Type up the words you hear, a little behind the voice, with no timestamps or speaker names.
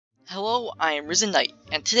Hello, I am Risen Knight,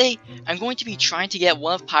 and today I'm going to be trying to get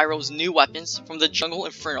one of Pyro's new weapons from the Jungle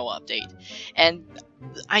Inferno update. And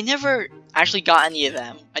I never actually got any of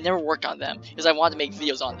them. I never worked on them, because I wanted to make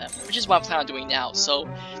videos on them, which is what I'm planning on doing now. So,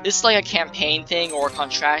 this is like a campaign thing, or a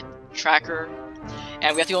contract tracker,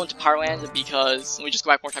 and we have to go into Pyroland because, let me just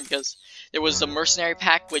go back one time, because there was a mercenary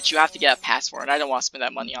pack, which you have to get a pass for, and I don't want to spend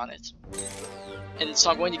that money on it. And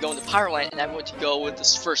so I'm going to go into Pyroland, and I'm going to go with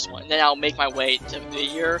this first one. Then I'll make my way to the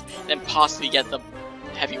year, then possibly get the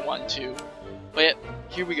heavy one too. But yeah,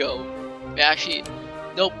 here we go. Actually,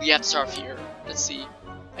 nope, we have to start off here. Let's see.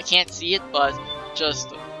 I can't see it, but just...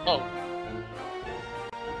 oh.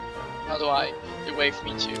 How do I... They're waiting for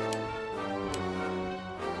me too.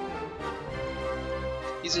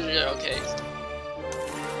 These are... okay.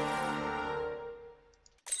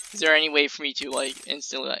 Is there any way for me to, like,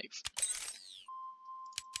 instantly, like...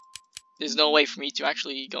 There's no way for me to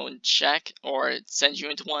actually go and check or send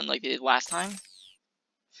you into one like they did last time.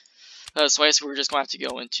 So I guess we're just going to have to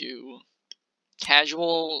go into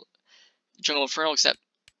casual Jungle Inferno, except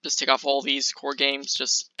just take off all these core games,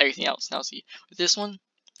 just everything else. Now see, with this one,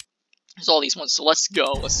 there's all these ones. So let's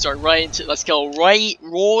go. Let's start right into. Let's go right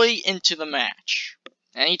into the match.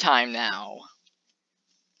 Anytime now.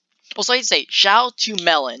 Also, I'd say, shout out to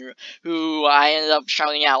Melon, who I ended up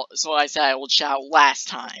shouting out, so I said I would shout out last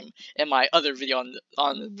time in my other video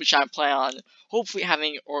on which I plan on hopefully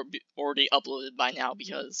having already uploaded by now,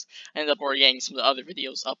 because I ended up already getting some of the other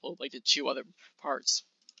videos uploaded, like the 2 other parts.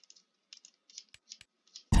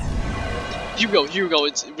 Here we go,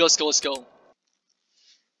 let's go.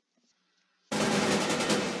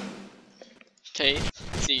 Okay,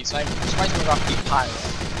 let's see, so I'm trying to rock the Pyro.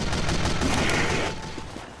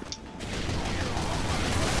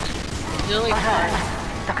 I heard.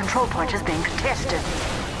 The control point is being contested.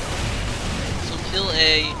 So kill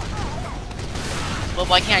A. Well,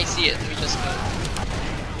 why can't I see it? Let me just go.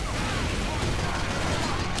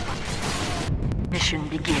 Mission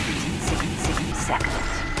begins in 6 seconds.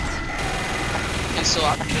 And so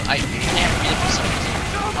I can't read it for some reason.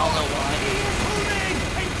 I don't know why.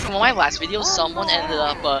 From my last video, someone ended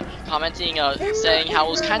up commenting, saying how it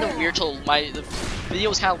was kind of weird to the video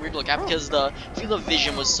was kind of weird to look at because the field of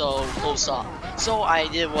vision was so close up. So I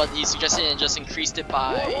did what he suggested and just increased it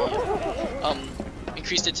by,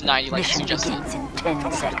 increased it to 90 like he suggested. Begins in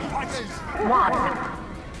 10 seconds. 1.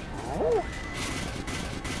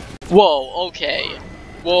 Whoa, okay.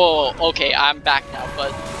 Whoa, okay, I'm back now,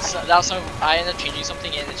 but that was I ended up changing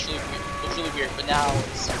something and it's really weird, but now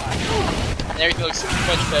it's fine. And everything looks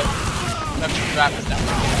much better. I'm just grab this now.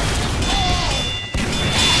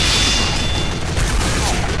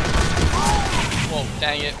 Whoa,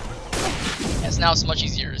 dang it. Yes, now it's much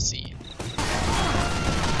easier to see.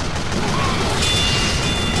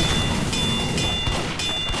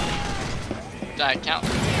 Did I count?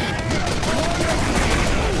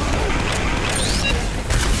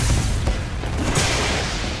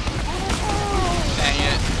 Dang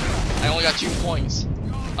it. I only got 2 points.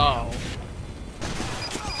 Oh.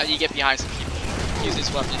 How do you get behind some people? Use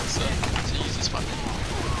this weapon to use this weapon.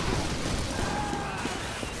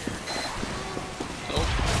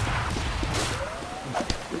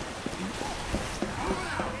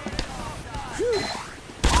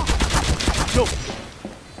 No.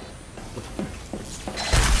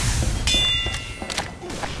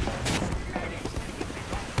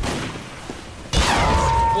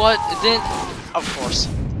 What? It didn't? Of course.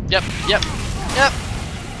 Yep.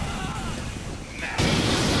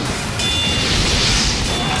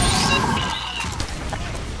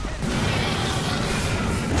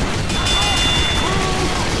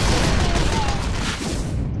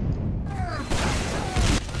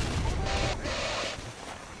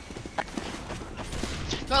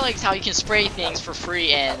 I like how you can spray things for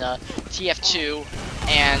free in TF2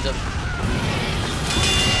 and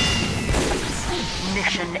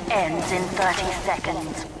Mission ends in 30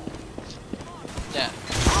 seconds. yeah.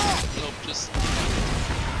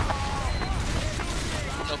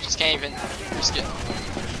 Nope, just can't even risk it.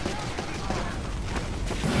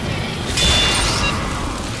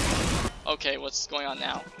 Okay, what's going on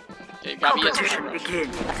now? Okay, Competition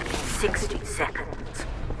begins in 60 seconds.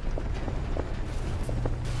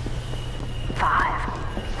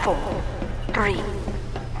 5, 4, 3,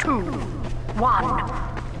 2, 1.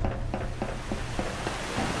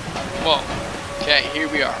 Whoa. Okay, here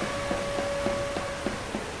we are.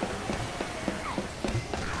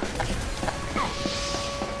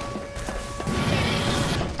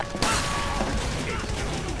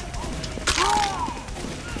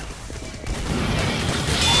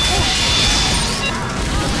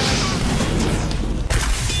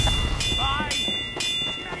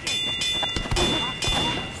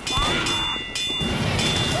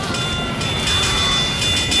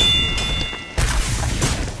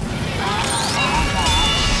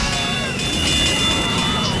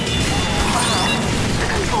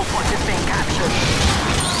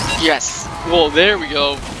 Yes. Well, there we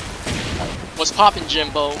go. What's poppin',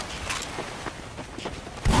 Jimbo?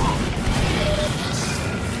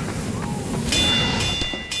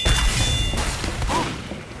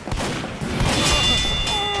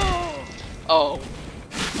 Oh.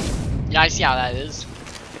 Yeah, I see how that is.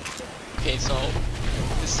 Okay, so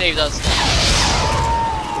this saved us.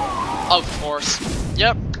 Of course.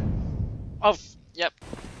 Yep. Yep.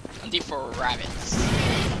 Deep for rabbits.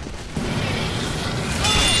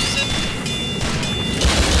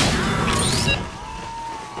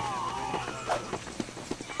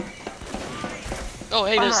 Oh,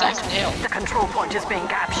 hey, there's Saxon Hale. The control point is being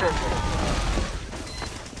captured.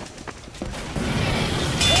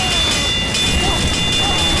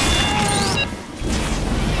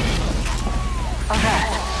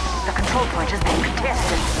 Alert. The control point is being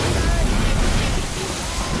contested.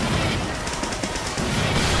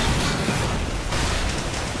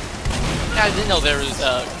 Yeah, I didn't know there was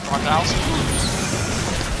crocodiles.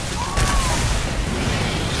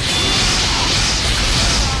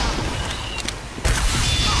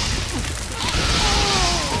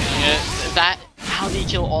 That, how did he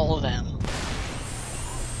kill all of them?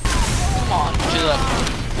 Come on, kill them.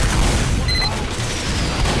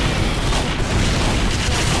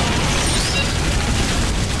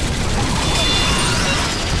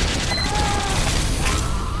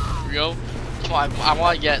 Here we go. Come on, I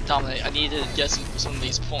want to get dominate. I need to get some of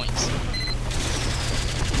these points.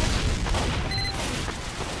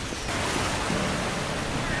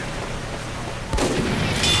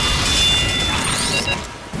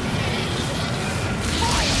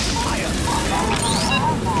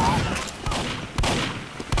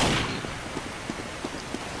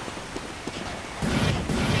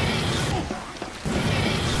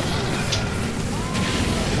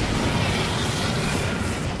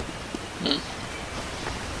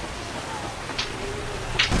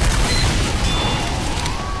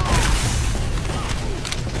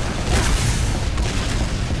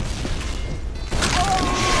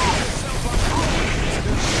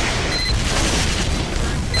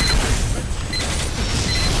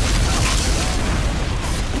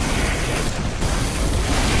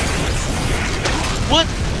 What?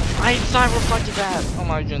 I thought I reflected that. Oh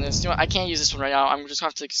my goodness. You know what? I can't use this one right now. I'm just gonna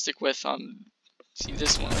have to stick with see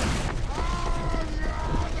this one.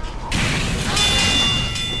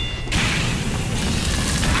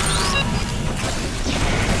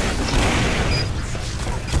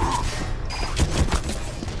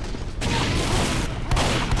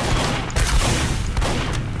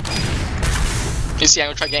 You see, I'm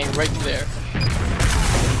gonna try getting right through there.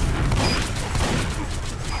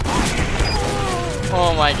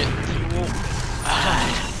 Oh my god.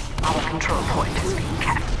 Our control point is being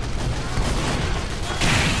captured.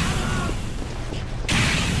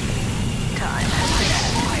 Time has been.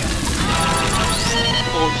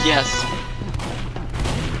 Oh yes.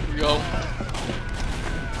 Here we go.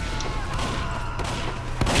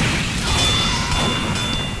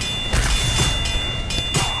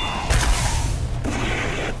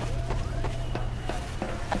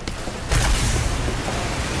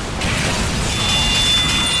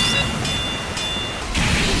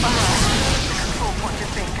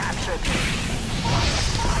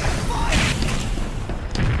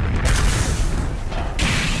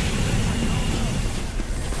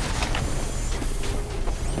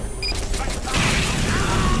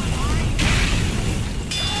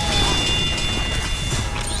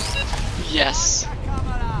 Yes.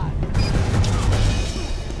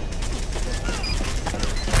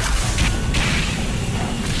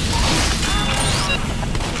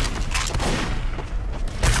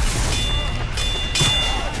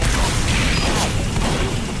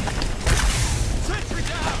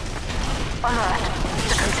 Alert.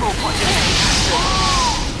 The control point is being captured.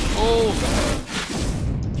 Oh.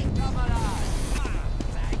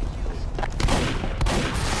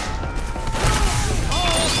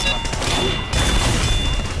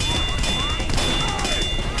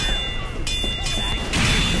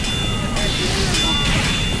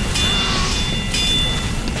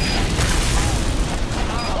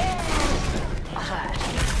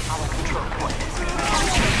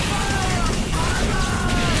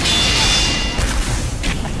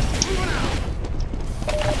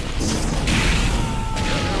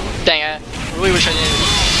 Dang it. I really wish I didn't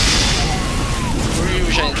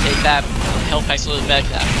take that health pack so back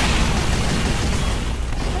that.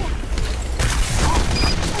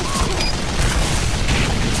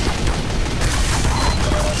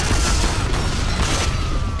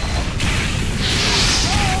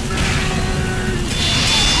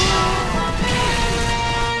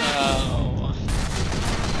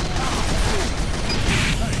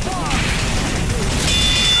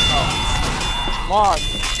 Come on.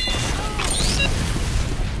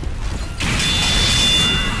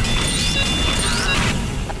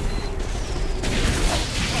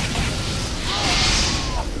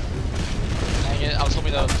 Dang it, I was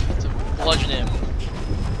hoping to bludgeon him.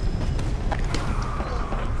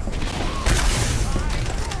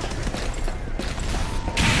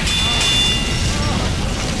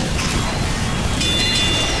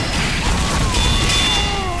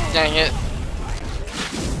 Dang it.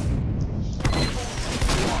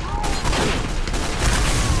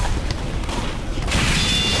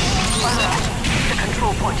 The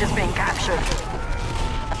control point is being captured.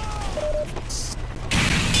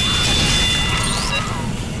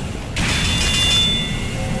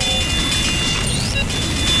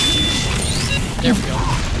 There we go.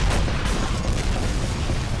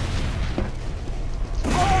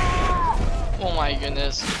 Oh my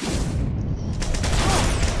goodness.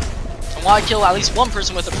 I want to kill at least one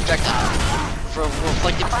person with a projectile. For a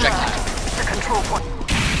reflective projectile. The control point.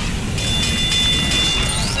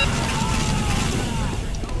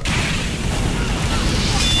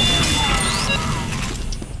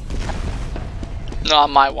 Not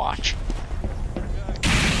on my watch.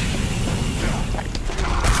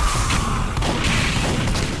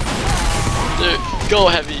 Dude, go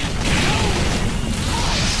heavy.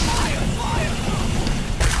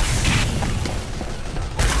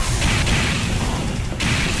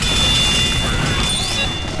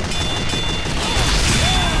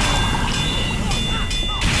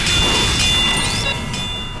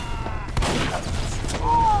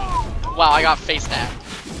 Wow, I got face stabbed.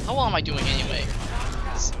 How well am I doing anyway?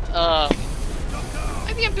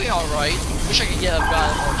 I think I'm doing alright. Wish I could get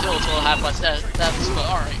more kills so I'll have less deaths, but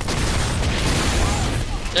alright.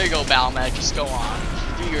 There you go, Balmet, just go on.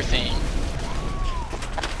 Do your thing.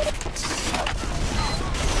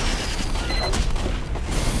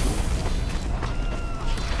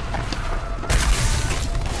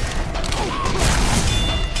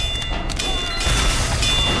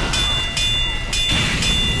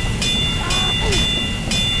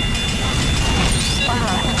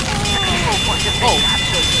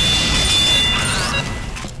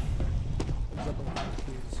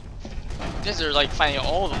 Guess they're like finding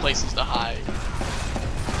all the places to hide.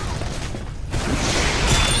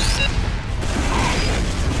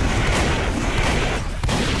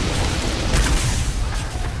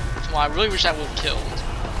 Well, I really wish I would have killed.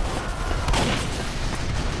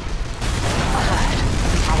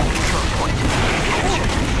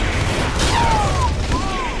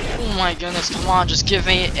 Oh my goodness, come on, just give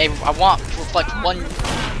me a. I want to reflect one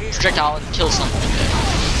projectile and kill someone with it.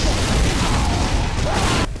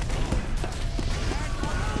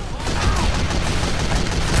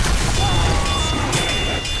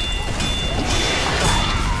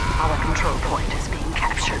 Our control point is being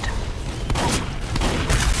captured.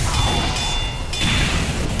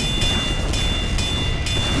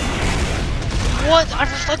 What? I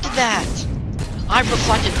reflected that! I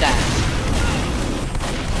reflected that!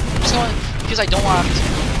 I'm just going, because I don't want to,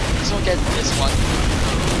 just don't get this one.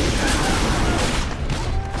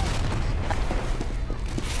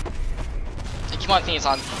 I keep on thinking it's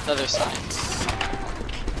on the other side.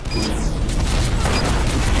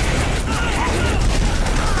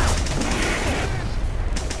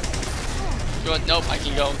 Good, nope, I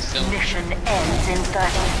can go still. Mission ends in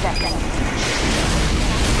 30 seconds.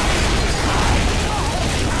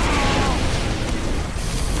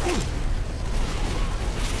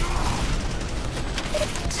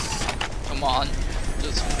 Come on,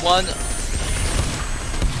 just one.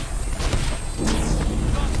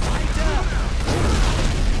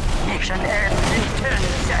 Mission ends in 10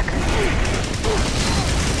 seconds.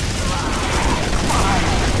 5,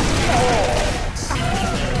 4.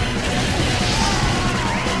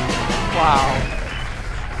 Wow.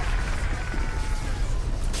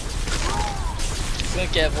 I'm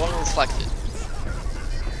gonna get one reflected.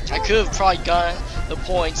 I could have probably gotten the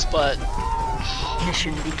points, but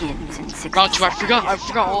Mission begins in 60 round 2, I seconds.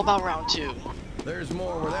 forgot all about round 2. There's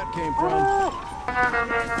more where that came from.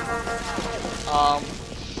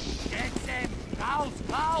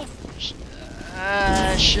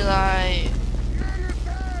 Should I?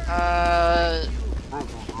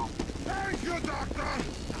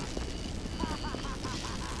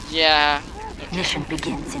 Yeah. Okay. Mission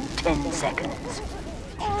begins in 10 seconds.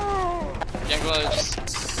 Yeah, I'm gonna just.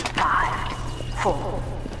 5, 4.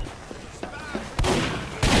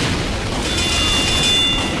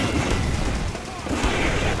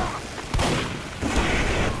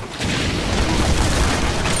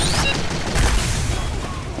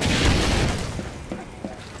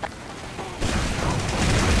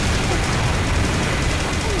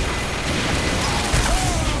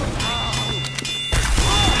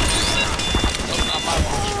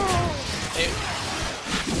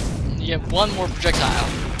 one more projectile.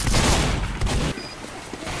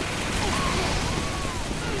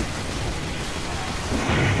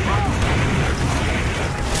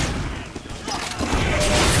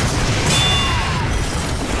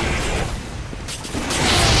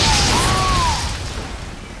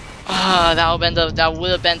 Ah, that would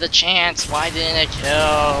have been the chance. Why didn't it kill?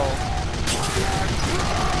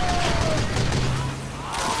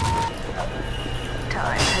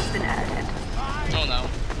 Time has been added. Oh no.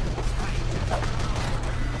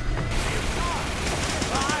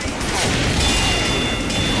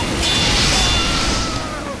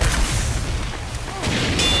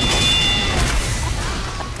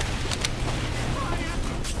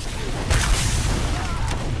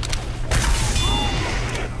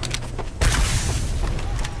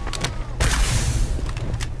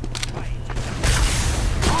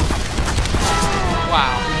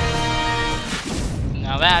 Wow.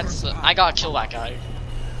 Now that's... I gotta kill that guy.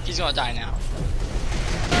 He's gonna die now.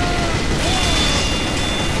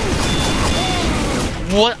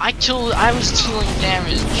 What? I was dealing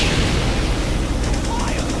damage.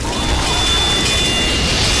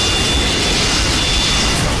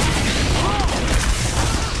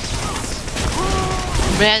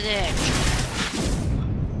 Medic!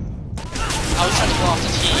 I was trying to pull off the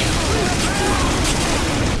team.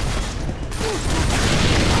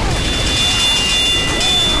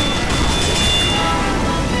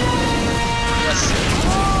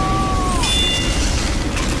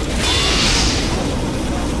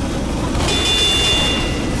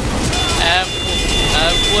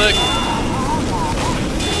 Look.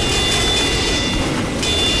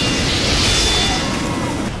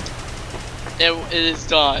 It is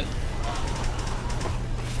done.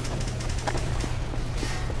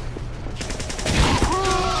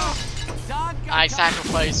 I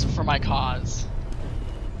sacrificed for my cause.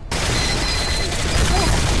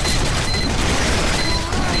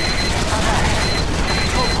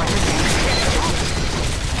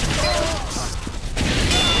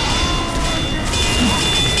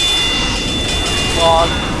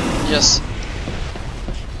 Yes.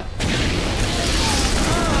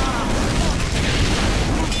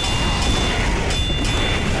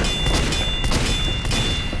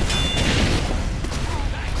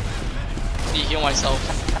 Need to heal myself.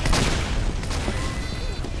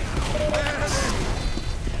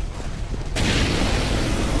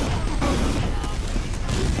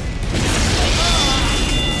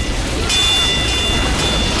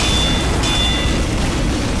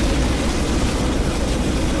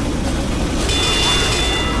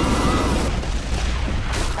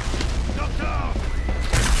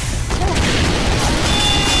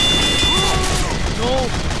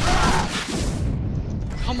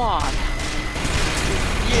 Come on.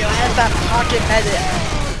 Yeah, I had that pocket medic.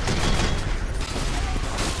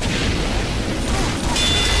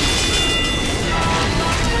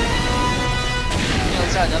 Yeah,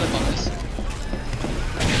 let's add another bonus.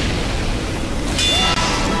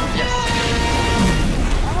 Yes.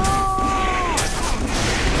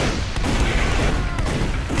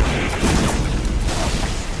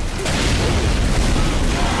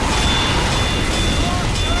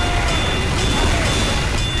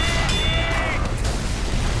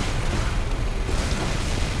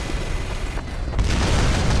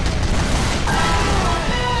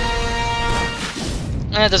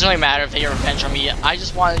 It doesn't really matter if they get revenge on me. I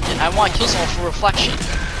just want to kill someone for reflection.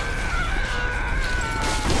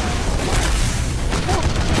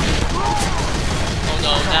 Oh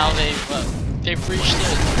no! Now they've breached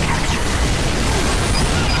it.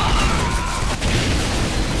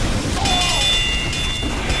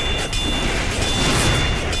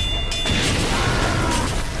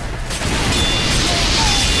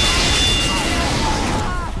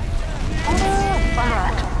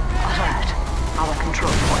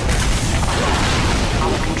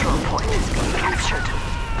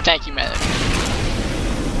 Thank you, medic.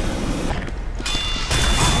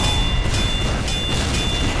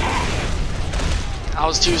 I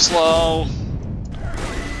was too slow.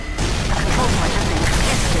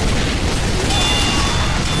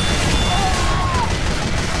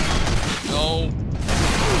 No.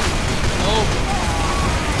 No.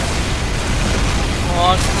 Come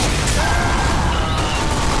on.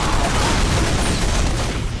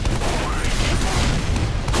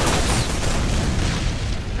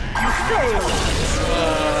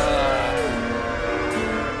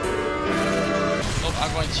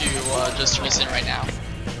 I'm going to just resend right now.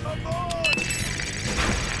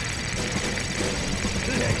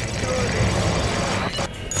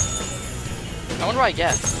 I wonder what I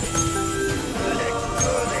get.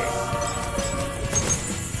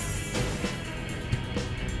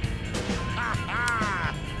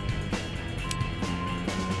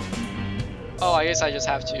 Oh, I guess I just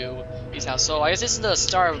have to use now. So I guess this is the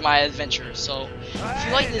start of my adventure. So if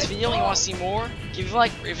you like this video and you want to see more, give it a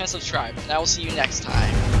like, rate, and subscribe. And I will see you next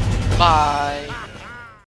time. Bye.